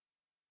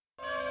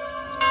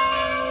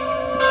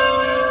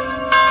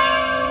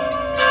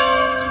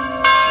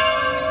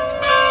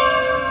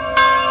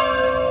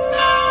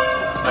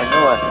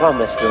know, I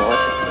promise, Lord,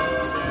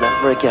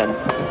 never again.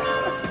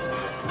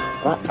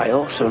 But I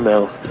also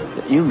know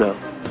that you know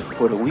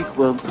what a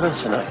weak-willed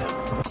person I am.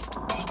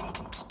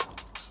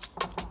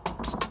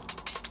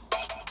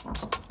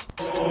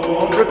 I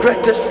won't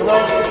regret this,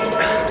 Lord.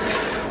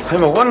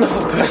 I'm a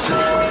wonderful person.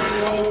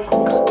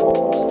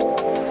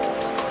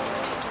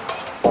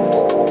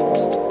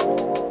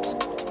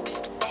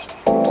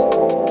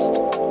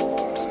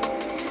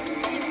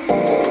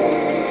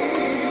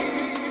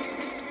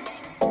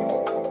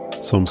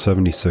 Psalm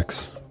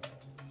 76.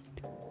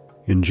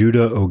 In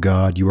Judah, O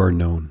God, you are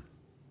known.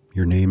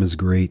 Your name is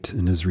great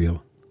in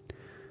Israel.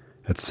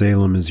 At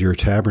Salem is your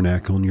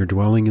tabernacle, and your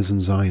dwelling is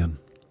in Zion.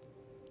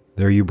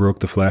 There you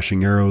broke the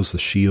flashing arrows, the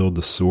shield,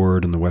 the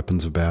sword, and the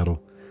weapons of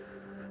battle.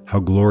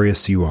 How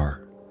glorious you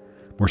are,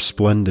 more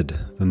splendid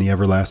than the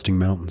everlasting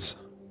mountains.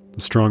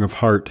 The strong of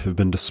heart have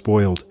been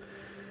despoiled.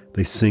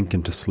 They sink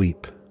into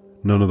sleep.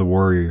 None of the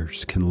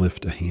warriors can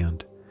lift a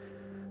hand.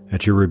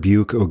 At your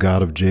rebuke, O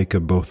God of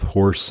Jacob, both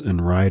horse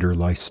and rider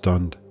lie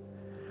stunned.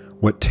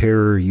 What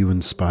terror you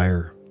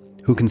inspire!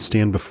 Who can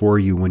stand before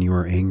you when you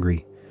are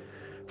angry?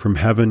 From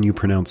heaven you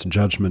pronounce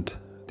judgment.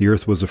 The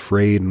earth was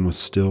afraid and was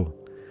still,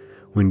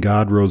 when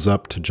God rose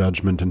up to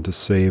judgment and to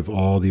save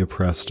all the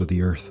oppressed of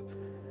the earth.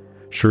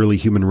 Surely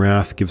human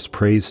wrath gives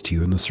praise to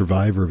you, and the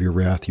survivor of your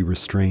wrath you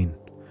restrain.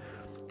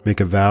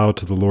 Make a vow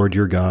to the Lord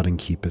your God and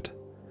keep it.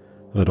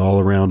 Let all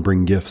around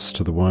bring gifts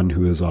to the one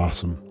who is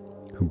awesome,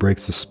 who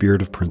breaks the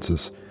spirit of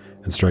princes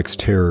and strikes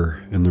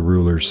terror in the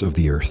rulers of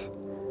the earth.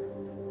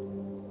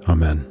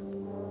 Amen.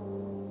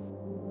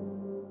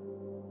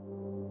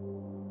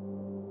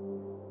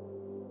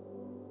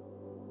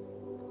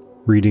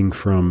 Reading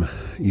from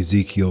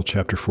Ezekiel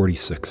chapter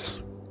 46.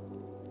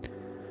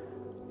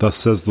 Thus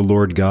says the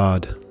Lord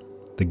God,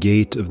 the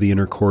gate of the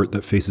inner court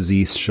that faces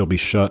east shall be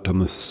shut on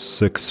the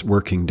 6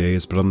 working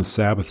days, but on the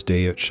Sabbath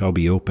day it shall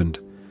be opened,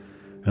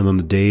 and on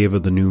the day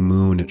of the new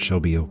moon it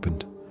shall be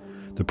opened.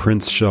 The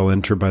prince shall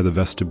enter by the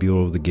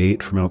vestibule of the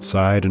gate from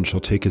outside, and shall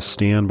take his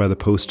stand by the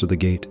post of the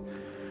gate.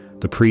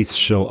 The priest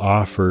shall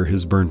offer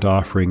his burnt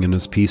offering and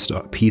his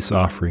peace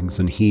offerings,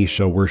 and he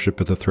shall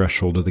worship at the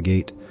threshold of the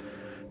gate.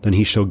 Then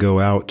he shall go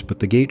out, but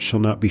the gate shall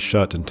not be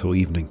shut until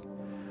evening.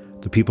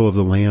 The people of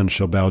the land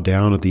shall bow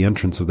down at the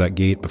entrance of that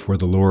gate before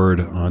the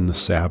Lord on the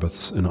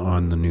Sabbaths and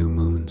on the new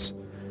moons.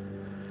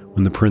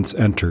 When the prince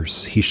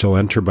enters, he shall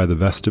enter by the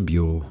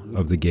vestibule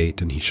of the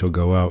gate, and he shall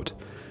go out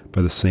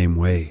by the same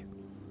way.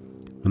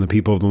 When the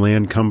people of the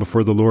land come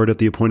before the Lord at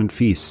the appointed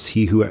feasts,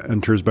 he who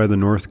enters by the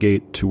north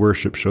gate to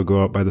worship shall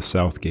go out by the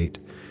south gate,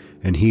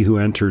 and he who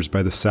enters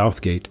by the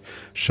south gate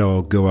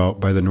shall go out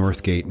by the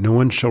north gate. No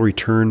one shall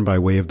return by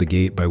way of the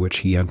gate by which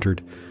he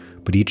entered,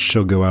 but each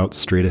shall go out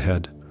straight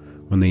ahead.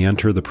 When they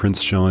enter, the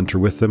prince shall enter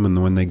with them,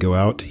 and when they go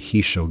out,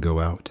 he shall go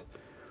out.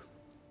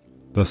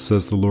 Thus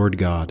says the Lord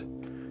God,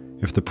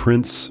 if the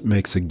prince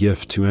makes a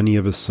gift to any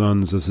of his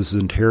sons as his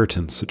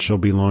inheritance, it shall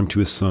belong to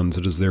his sons.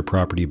 It is their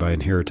property by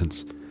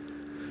inheritance.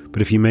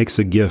 But if he makes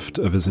a gift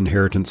of his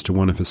inheritance to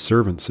one of his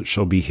servants, it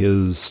shall be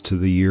his to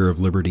the year of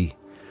liberty.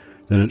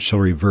 Then it shall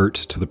revert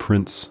to the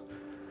prince.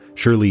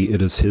 Surely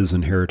it is his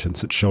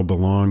inheritance. It shall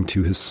belong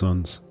to his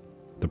sons.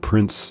 The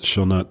prince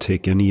shall not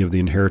take any of the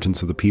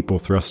inheritance of the people,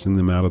 thrusting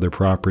them out of their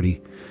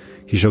property.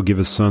 He shall give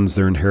his sons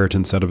their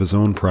inheritance out of his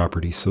own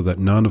property, so that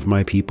none of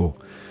my people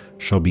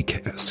shall be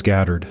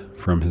scattered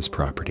from his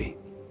property.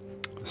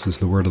 This is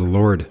the word of the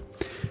Lord.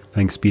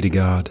 Thanks be to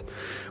God.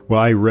 Well,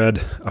 I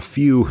read a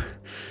few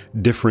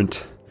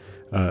different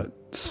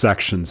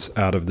sections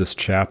out of this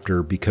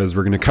chapter because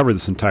we're going to cover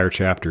this entire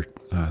chapter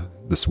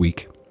this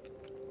week,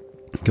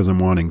 because I'm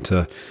wanting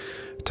to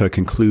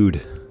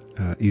conclude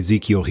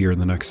Ezekiel here in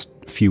the next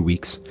few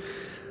weeks.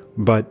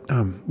 But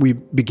we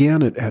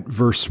began it at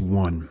verse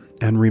 1.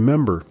 And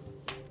remember,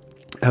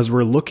 as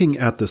we're looking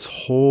at this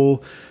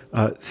whole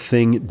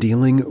thing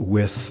dealing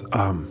with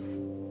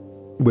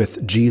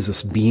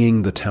Jesus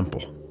being the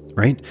temple,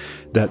 right?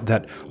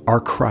 That our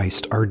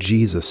Christ, our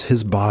Jesus,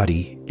 his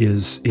body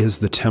is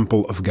the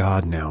temple of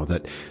God now.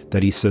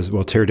 That he says,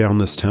 well, tear down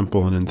this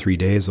temple and in 3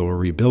 days I will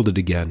rebuild it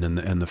again.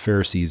 And the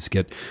Pharisees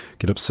get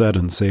upset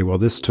and say, well,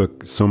 this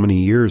took so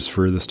many years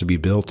for this to be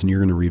built, and you're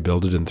going to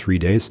rebuild it in 3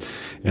 days.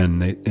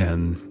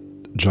 And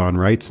John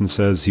writes and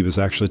says he was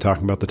actually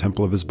talking about the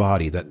temple of his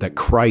body, that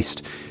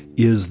Christ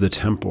is the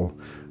temple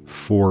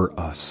for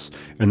us.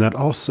 And that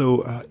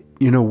also,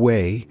 in a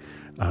way,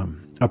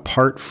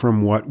 apart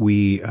from what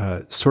we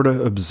sort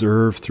of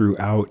observe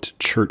throughout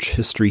church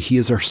history, he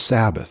is our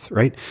Sabbath,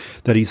 right?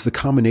 That he's the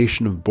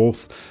combination of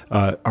both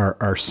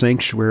our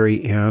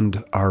sanctuary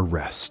and our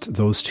rest,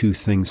 those two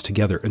things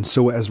together. And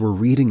so as we're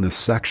reading this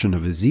section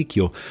of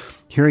Ezekiel,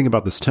 hearing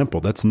about this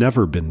temple that's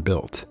never been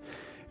built,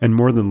 and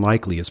more than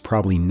likely is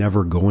probably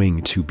never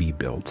going to be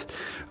built,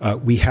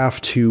 we have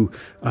to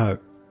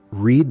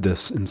read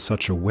this in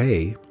such a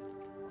way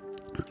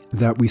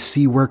that we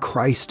see where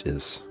Christ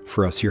is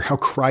for us here, how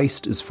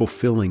Christ is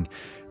fulfilling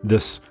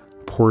this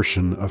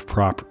portion of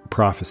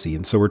prophecy.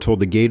 And so we're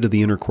told the gate of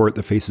the inner court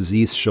that faces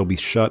east shall be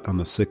shut on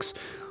the 6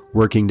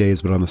 working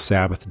days, but on the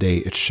Sabbath day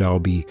it shall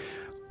be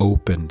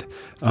opened.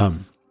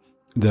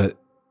 The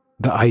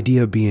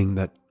idea being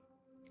that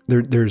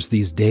there's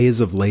these days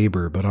of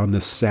labor, but on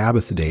this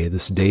Sabbath day,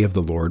 this day of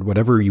the Lord,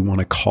 whatever you want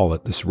to call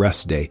it, this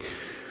rest day,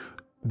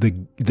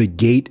 the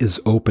gate is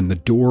open, the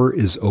door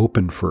is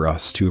open for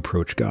us to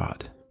approach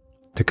God,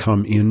 to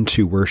come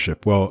into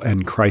worship. Well,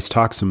 and Christ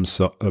talks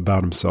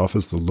about himself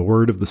as the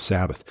Lord of the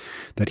Sabbath,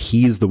 that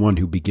he is the one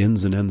who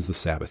begins and ends the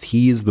Sabbath.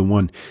 He is the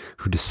one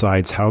who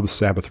decides how the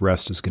Sabbath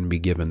rest is going to be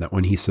given, that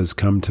when he says,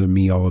 "Come to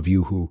me, all of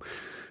you who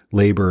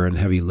labor and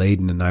heavy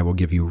laden, and I will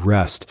give you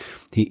rest,"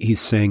 he's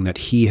saying that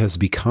he has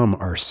become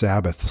our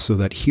Sabbath, so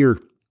that here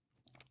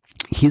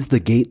he's the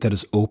gate that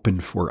is open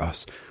for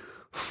us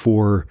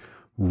for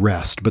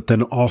rest. But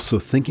then also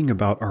thinking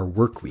about our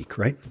work week,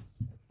 right?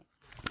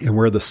 And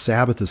where the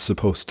Sabbath is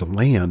supposed to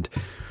land,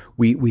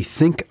 we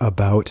think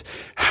about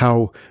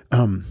how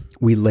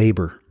we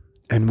labor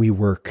and we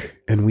work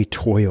and we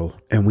toil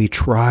and we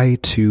try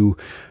to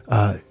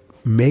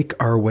make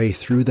our way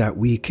through that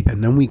week.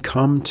 And then we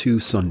come to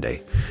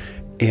Sunday,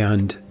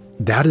 and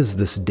that is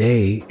this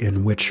day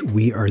in which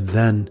we are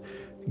then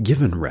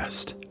given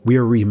rest. We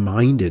are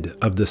reminded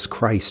of this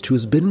Christ who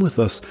has been with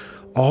us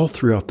all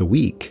throughout the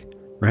week,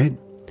 right?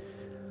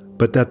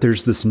 But that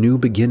there's this new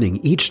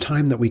beginning each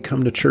time that we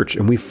come to church,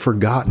 and we've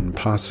forgotten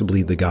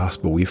possibly the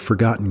gospel. We've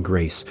forgotten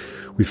grace.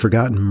 We've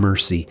forgotten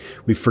mercy.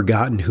 We've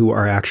forgotten who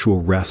our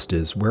actual rest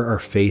is, where our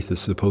faith is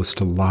supposed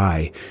to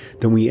lie.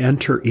 Then we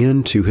enter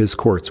into his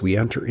courts. We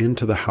enter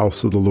into the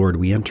house of the Lord.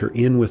 We enter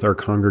in with our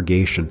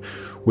congregation,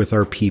 with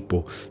our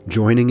people,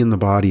 joining in the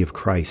body of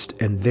Christ.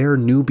 And there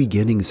new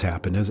beginnings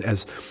happen.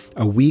 As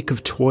a week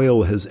of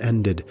toil has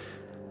ended,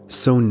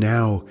 so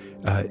now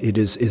it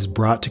is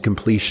brought to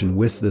completion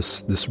with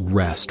this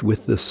rest,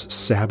 with this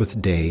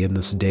Sabbath day, and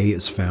this day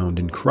is found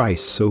in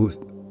Christ. So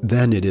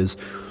then it is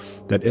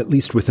that, at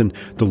least within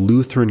the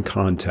Lutheran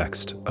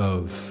context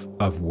of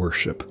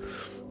worship,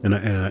 and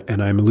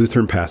I'm a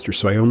Lutheran pastor,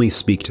 so I only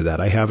speak to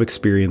that. I have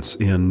experience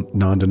in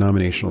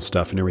non-denominational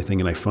stuff and everything,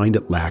 and I find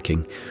it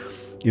lacking,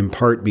 in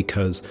part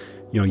because,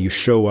 you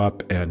show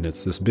up and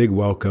it's this big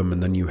welcome,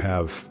 and then you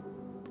have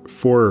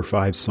 4 or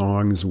 5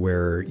 songs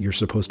where you're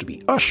supposed to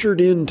be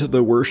ushered into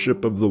the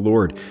worship of the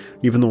Lord,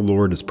 even though the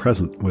Lord is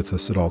present with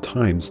us at all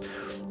times.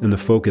 And the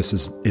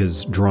focus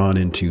is drawn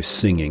into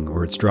singing,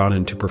 or it's drawn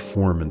into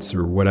performance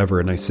or whatever.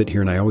 And I sit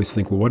here and I always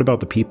think, well, what about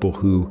the people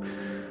who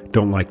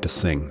don't like to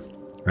sing,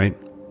 right?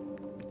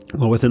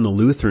 Well, within the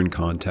Lutheran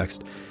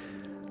context,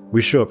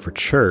 we show up for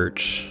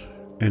church,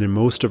 and in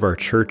most of our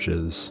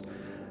churches,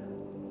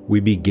 we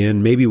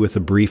begin maybe with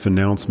a brief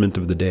announcement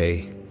of the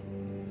day,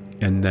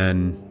 and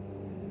then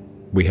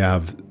we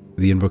have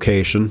the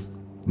invocation,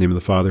 in the name of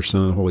the Father, Son,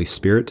 and the Holy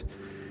Spirit,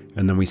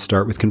 and then we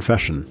start with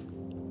confession.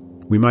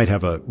 We might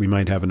have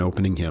an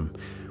opening hymn,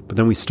 but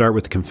then we start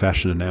with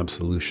confession and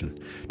absolution,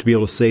 to be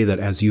able to say that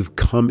as you've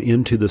come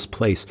into this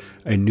place,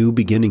 a new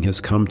beginning has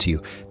come to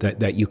you,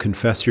 that you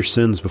confess your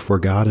sins before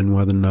God and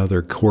one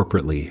another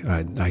corporately.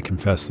 I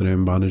confess that I am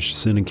in bondage to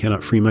sin and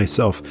cannot free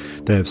myself,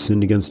 that I have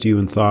sinned against you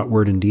in thought,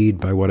 word, and deed,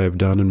 by what I've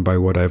done and by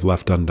what I've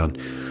left undone.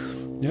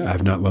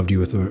 I've not loved you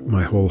with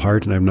my whole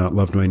heart, and I've not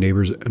loved my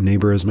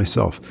neighbor as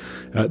myself.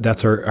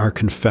 That's our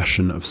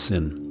confession of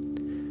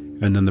sin.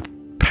 And then the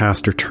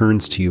pastor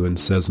turns to you and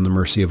says, in the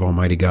mercy of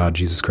Almighty God,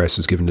 Jesus Christ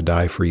was given to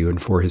die for you,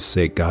 and for his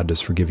sake God does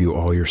forgive you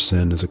all your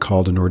sin, as a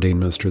called and ordained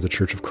minister of the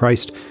Church of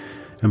Christ.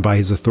 And by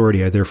his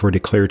authority, I therefore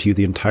declare to you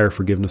the entire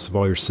forgiveness of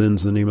all your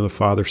sins in the name of the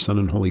Father, Son,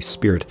 and Holy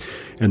Spirit.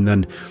 And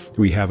then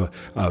we have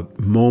a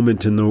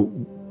moment in the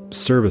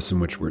service in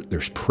which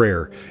there's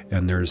prayer,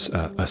 and there's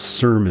a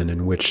sermon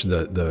in which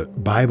the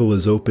Bible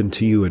is open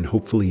to you, and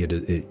hopefully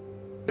it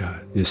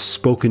is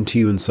spoken to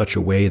you in such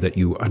a way that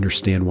you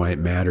understand why it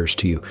matters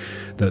to you,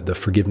 the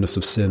forgiveness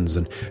of sins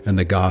and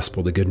the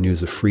gospel, the good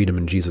news of freedom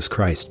in Jesus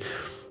Christ.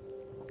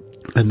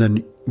 And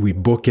then we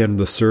bookend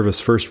the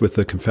service first with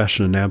the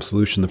confession and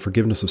absolution, the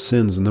forgiveness of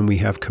sins, and then we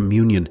have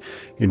communion,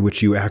 in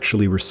which you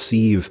actually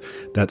receive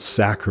that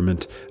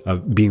sacrament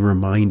of being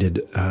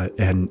reminded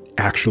and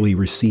actually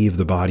receive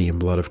the body and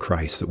blood of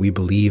Christ, that we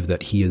believe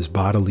that he is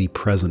bodily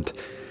present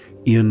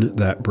in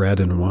that bread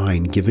and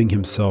wine, giving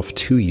himself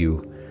to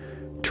you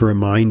to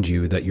remind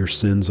you that your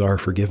sins are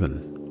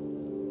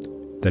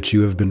forgiven, that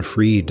you have been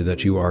freed,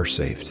 that you are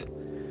saved.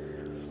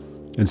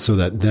 And so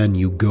that then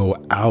you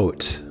go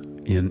out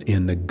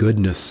in the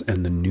goodness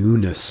and the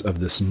newness of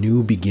this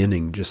new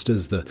beginning. Just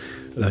as the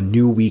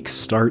new week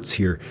starts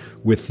here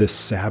with this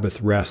Sabbath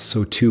rest,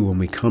 so too when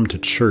we come to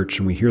church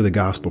and we hear the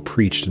gospel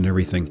preached and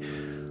everything,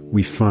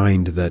 we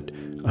find that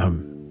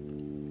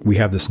we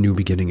have this new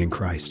beginning in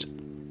Christ.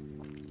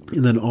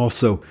 And then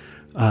also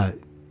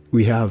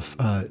we have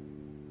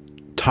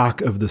talk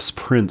of this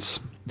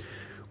prince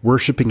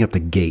worshiping at the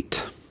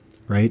gate,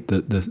 right?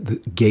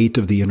 The gate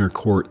of the inner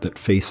court that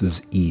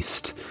faces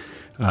east.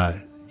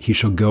 He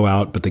shall go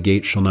out, but the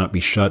gate shall not be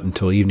shut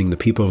until evening. The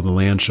people of the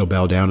land shall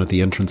bow down at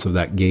the entrance of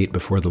that gate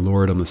before the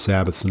Lord on the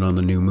Sabbaths and on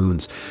the new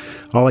moons.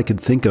 All I could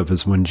think of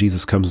is when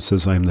Jesus comes and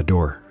says, I am the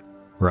door,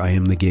 or I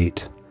am the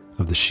gate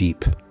of the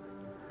sheep.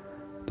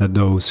 that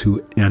those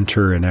who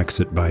enter and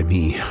exit by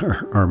me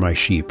are my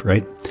sheep,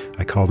 right?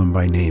 I call them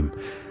by name.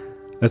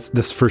 That's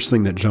this first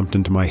thing that jumped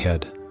into my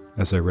head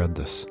as I read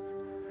this.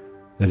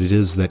 That it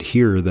is that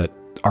here that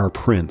our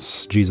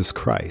Prince, Jesus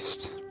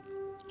Christ,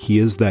 he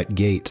is that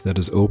gate that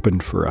is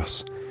opened for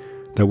us,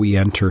 that we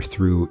enter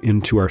through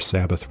into our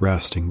Sabbath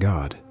rest in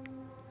God.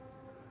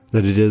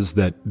 That it is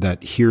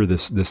that here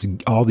this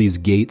all these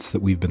gates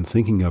that we've been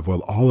thinking of,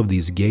 well, all of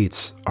these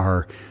gates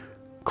are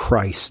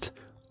Christ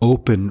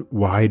open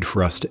wide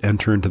for us to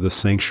enter into the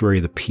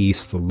sanctuary, the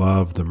peace, the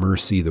love, the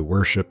mercy, the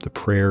worship, the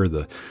prayer,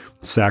 the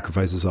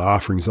sacrifices, the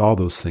offerings, all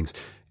those things,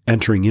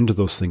 entering into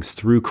those things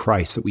through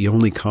Christ, that we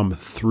only come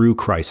through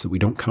Christ, that we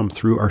don't come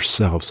through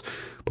ourselves,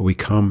 but we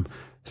come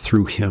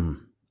through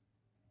him.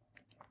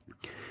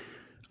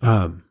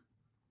 And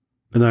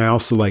I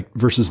also like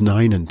verses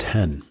 9 and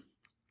 10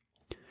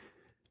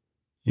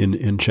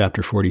 in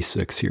chapter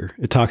 46 here.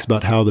 It talks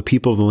about how the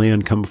people of the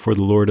land come before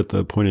the Lord at the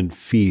appointed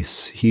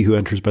feasts. He who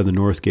enters by the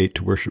north gate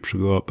to worship shall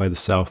go out by the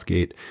south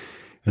gate,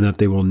 and that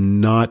they will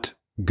not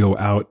go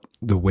out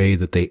the way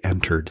that they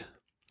entered.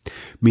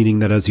 Meaning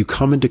that as you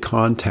come into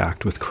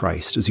contact with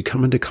Christ, as you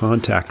come into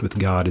contact with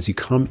God, as you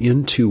come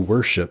into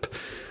worship,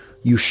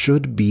 you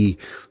should be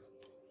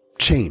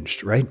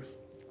changed, right?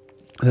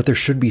 That there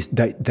should be,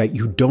 that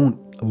you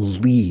don't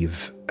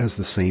leave as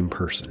the same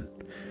person.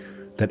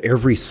 That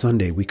every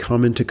Sunday we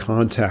come into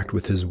contact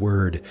with his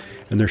word,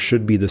 and there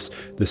should be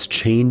this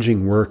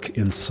changing work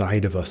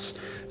inside of us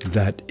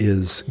that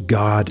is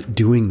God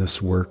doing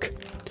this work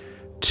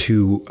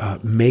to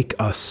make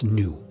us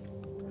new,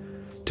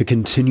 to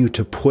continue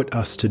to put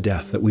us to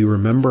death, that we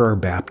remember our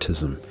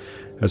baptism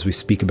as we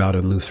speak about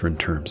in Lutheran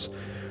terms.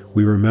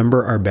 We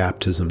remember our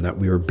baptism, that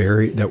we're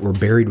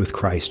buried with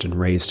Christ and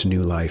raised to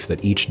new life,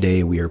 that each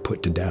day we are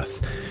put to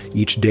death.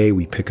 Each day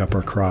we pick up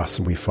our cross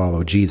and we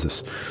follow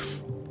Jesus.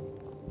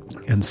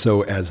 And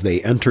so as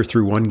they enter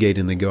through one gate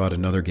and they go out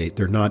another gate,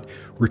 they're not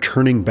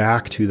returning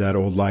back to that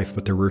old life,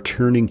 but they're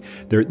returning,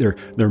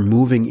 they're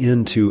moving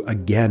into,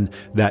 again,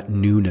 that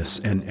newness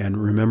and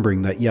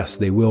remembering that, yes,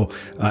 they will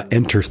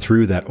enter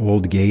through that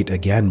old gate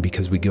again,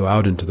 because we go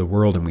out into the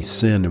world and we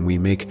sin and we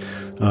make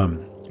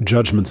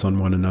judgments on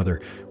one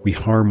another. We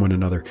harm one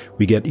another.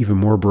 We get even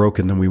more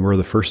broken than we were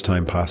the first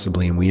time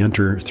possibly. And we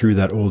enter through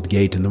that old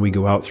gate, and then we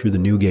go out through the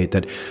new gate,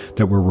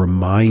 that we're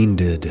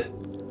reminded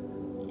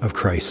of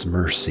Christ's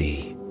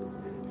mercy,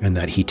 and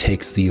that he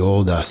takes the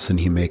old us and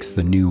he makes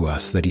the new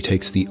us, that he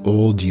takes the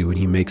old you and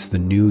he makes the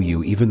new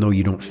you, even though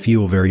you don't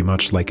feel very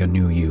much like a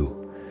new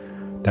you.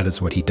 That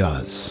is what he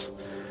does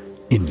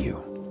in you.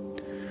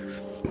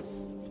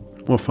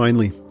 Well,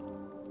 finally,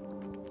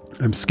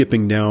 I'm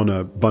skipping down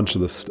a bunch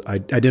of this. I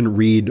didn't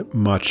read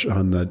much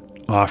on the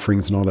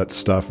offerings and all that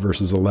stuff,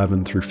 verses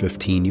 11 through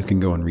 15. You can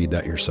go and read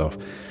that yourself.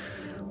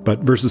 But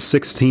verses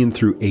 16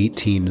 through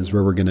 18 is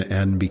where we're going to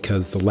end,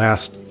 because the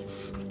last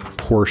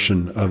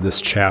portion of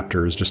this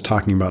chapter is just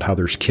talking about how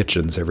there's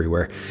kitchens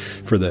everywhere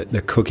for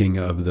the cooking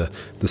of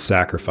the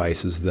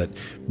sacrifices, that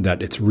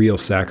it's real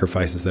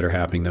sacrifices that are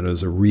happening, that it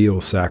is a real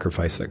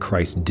sacrifice that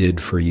Christ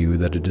did for you,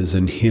 that it is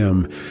in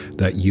him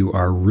that you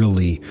are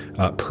really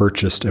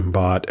purchased and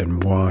bought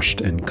and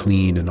washed and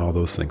clean and all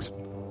those things.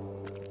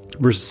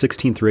 Verses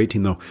 16 through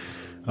 18, though,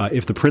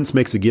 if the prince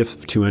makes a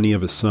gift to any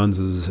of his sons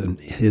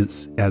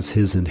as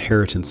his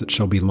inheritance, it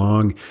shall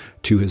belong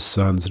to his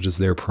sons. It is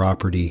their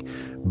property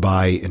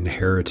by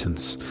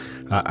inheritance.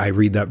 I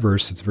read that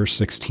verse. It's verse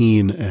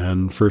 16.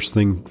 And first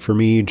thing for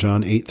me,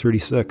 John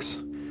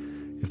 8:36.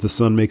 If the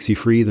Son makes you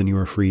free, then you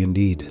are free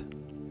indeed.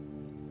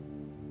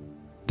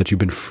 That you've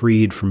been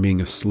freed from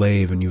being a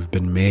slave and you've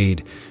been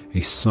made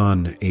a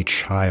son, a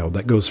child.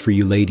 That goes for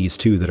you ladies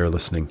too that are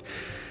listening.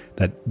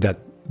 That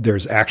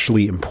there's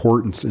actually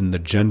importance in the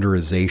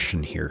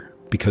genderization here,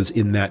 because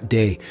in that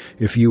day,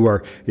 if you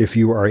are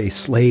a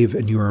slave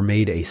and you are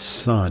made a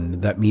son,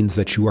 that means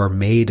that you are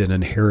made an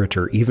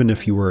inheritor, even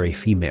if you were a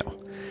female.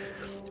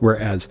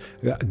 Whereas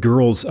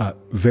girls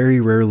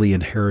very rarely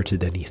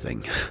inherited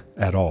anything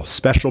at all.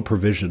 Special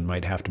provision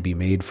might have to be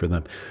made for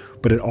them,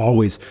 but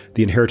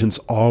the inheritance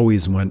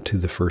always went to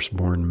the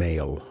firstborn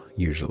male,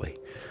 usually.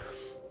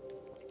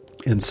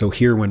 And so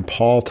here, when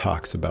Paul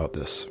talks about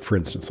this, for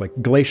instance, like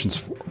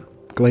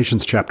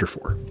Galatians chapter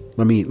 4.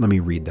 Let me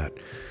read that.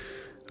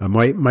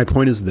 My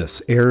point is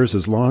this: heirs,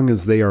 as long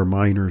as they are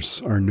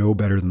minors, are no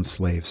better than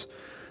slaves,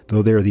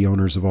 though they are the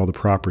owners of all the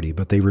property,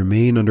 but they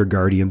remain under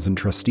guardians and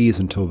trustees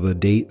until the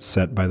date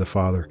set by the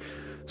father.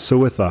 So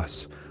with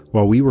us,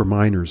 while we were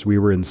minors, we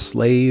were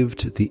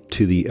enslaved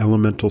to the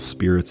elemental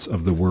spirits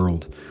of the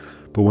world.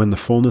 But when the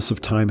fullness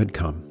of time had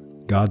come,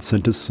 God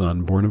sent his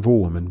Son, born of a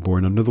woman,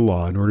 born under the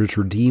law, in order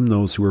to redeem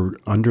those who were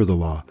under the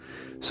law,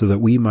 so that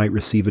we might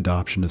receive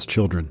adoption as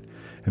children.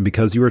 And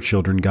because you are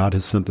children, God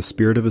has sent the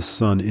Spirit of his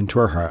Son into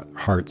our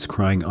hearts,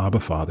 crying,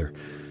 Abba, Father.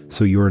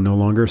 So you are no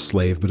longer a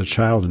slave, but a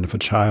child, and if a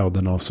child,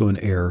 then also an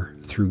heir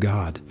through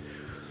God.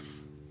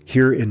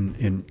 Here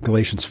in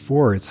Galatians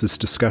 4, it's this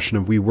discussion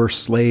of we were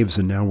slaves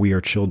and now we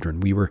are children.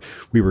 We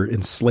were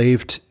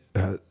enslaved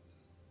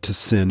to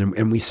sin,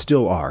 and we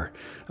still are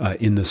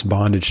in this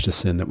bondage to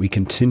sin, that we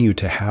continue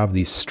to have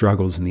these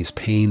struggles and these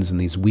pains and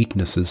these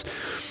weaknesses,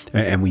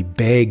 and we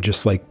beg,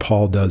 just like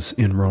Paul does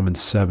in Romans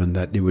 7,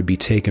 that it would be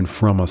taken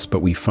from us,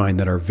 but we find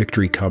that our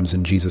victory comes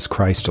in Jesus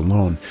Christ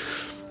alone.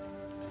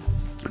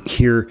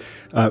 Here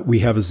we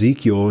have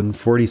Ezekiel in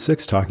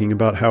 46 talking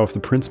about how if the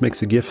prince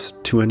makes a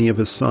gift to any of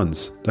his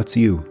sons, that's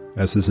you,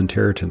 as his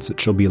inheritance, it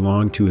shall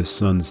belong to his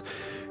sons.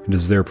 It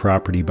is their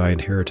property by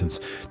inheritance,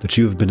 that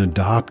you have been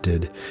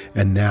adopted,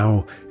 and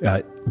now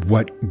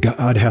what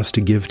God has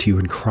to give to you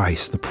in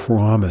Christ, the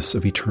promise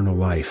of eternal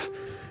life,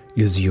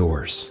 is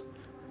yours.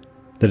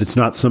 That it's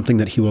not something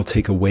that he will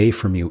take away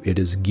from you, it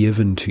is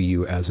given to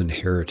you as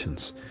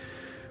inheritance.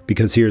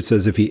 Because here it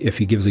says, if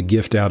he gives a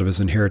gift out of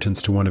his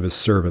inheritance to one of his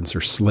servants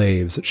or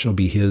slaves, it shall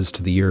be his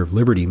to the year of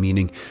liberty,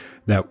 meaning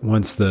that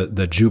once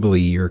the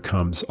Jubilee year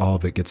comes, all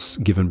of it gets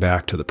given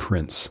back to the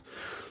prince.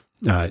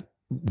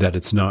 That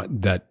it's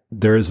not, that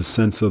there is a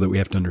sense, though, that we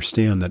have to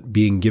understand that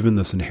being given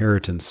this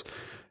inheritance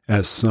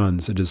as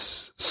sons, it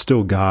is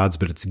still God's,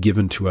 but it's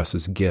given to us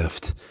as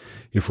gift.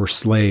 If we're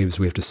slaves,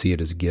 we have to see it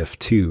as gift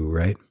too,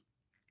 right?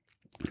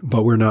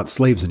 But we're not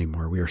slaves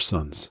anymore. We are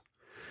sons.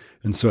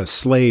 And so as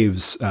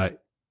slaves,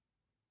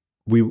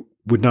 we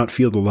would not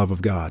feel the love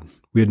of God.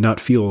 We would not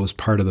feel as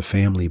part of the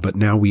family, but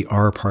now we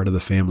are part of the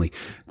family.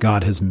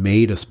 God has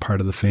made us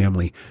part of the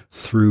family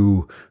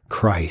through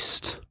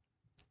Christ.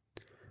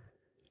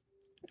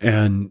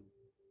 And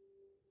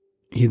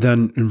he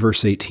then, in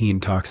verse 18,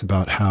 talks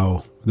about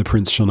how the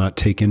prince shall not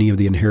take any of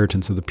the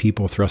inheritance of the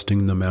people,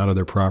 thrusting them out of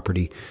their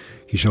property.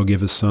 He shall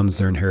give his sons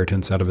their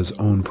inheritance out of his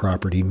own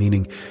property,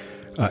 meaning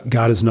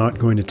God is not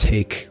going to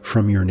take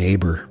from your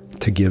neighbor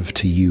to give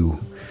to you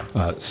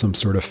some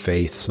sort of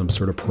faith, some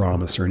sort of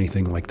promise or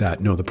anything like that.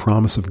 No, the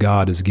promise of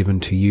God is given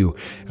to you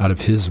out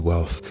of his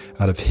wealth,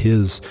 out of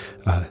his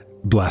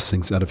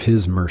blessings, out of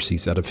his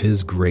mercies, out of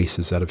his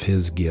graces, out of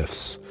his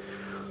gifts.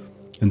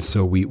 And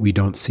so we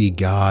don't see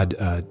God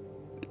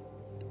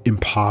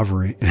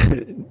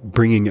impovering,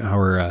 bringing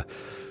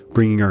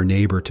our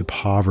neighbor to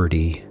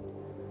poverty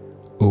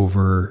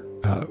over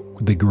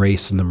the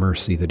grace and the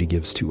mercy that he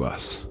gives to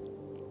us.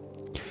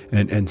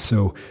 And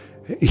so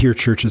here,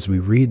 church, as we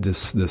read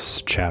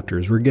this chapter,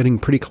 as we're getting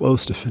pretty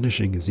close to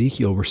finishing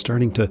Ezekiel, we're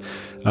starting to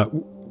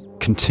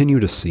continue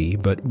to see,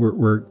 but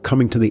we're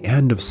coming to the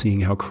end of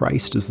seeing how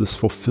Christ is this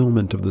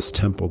fulfillment of this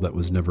temple that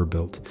was never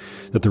built.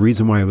 That the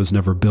reason why it was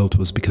never built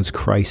was because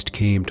Christ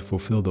came to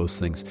fulfill those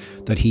things.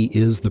 That he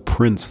is the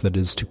prince that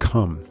is to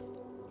come.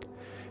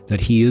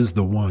 That he is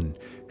the one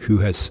who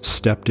has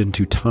stepped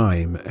into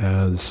time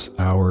as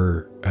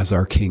our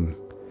king,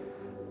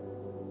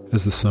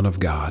 as the Son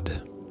of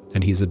God.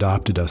 And he's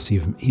adopted us.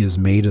 He has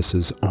made us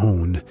his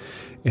own.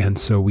 And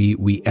so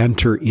we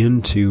enter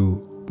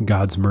into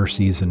God's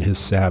mercies and his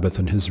Sabbath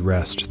and his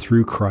rest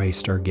through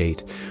Christ, our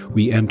gate.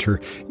 We enter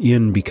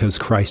in because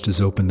Christ has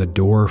opened the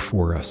door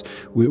for us.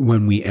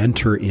 When we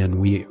enter in,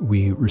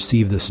 we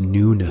receive this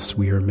newness.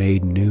 We are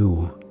made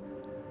new.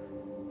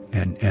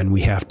 And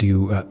we have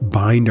to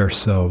bind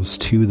ourselves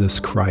to this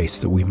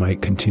Christ that we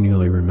might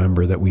continually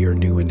remember that we are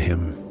new in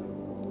him.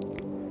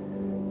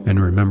 And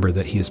remember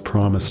that he has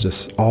promised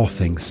us all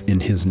things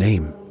in his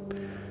name,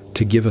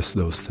 to give us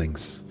those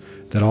things,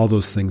 that all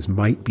those things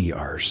might be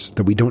ours,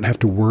 that we don't have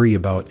to worry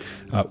about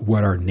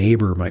what our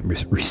neighbor might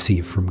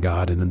receive from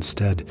God. And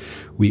instead,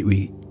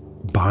 we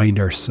bind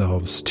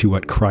ourselves to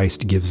what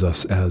Christ gives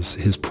us as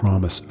his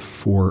promise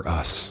for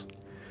us.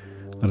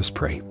 Let us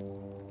pray.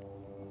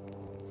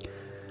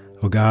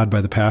 O God,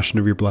 by the passion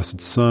of your blessed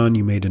Son,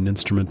 you made an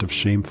instrument of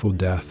shameful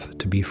death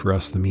to be for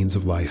us the means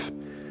of life.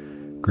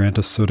 Grant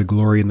us so to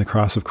glory in the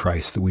cross of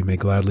Christ that we may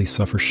gladly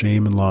suffer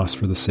shame and loss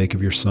for the sake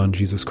of your Son,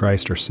 Jesus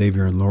Christ, our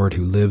Savior and Lord,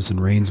 who lives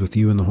and reigns with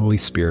you in the Holy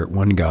Spirit,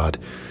 one God,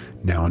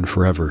 now and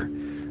forever.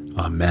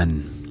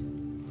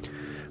 Amen.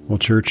 Well,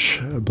 church,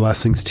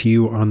 blessings to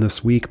you on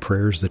this week.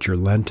 Prayers that your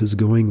Lent is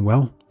going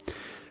well.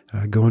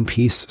 Go in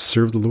peace.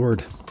 Serve the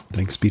Lord.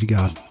 Thanks be to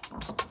God.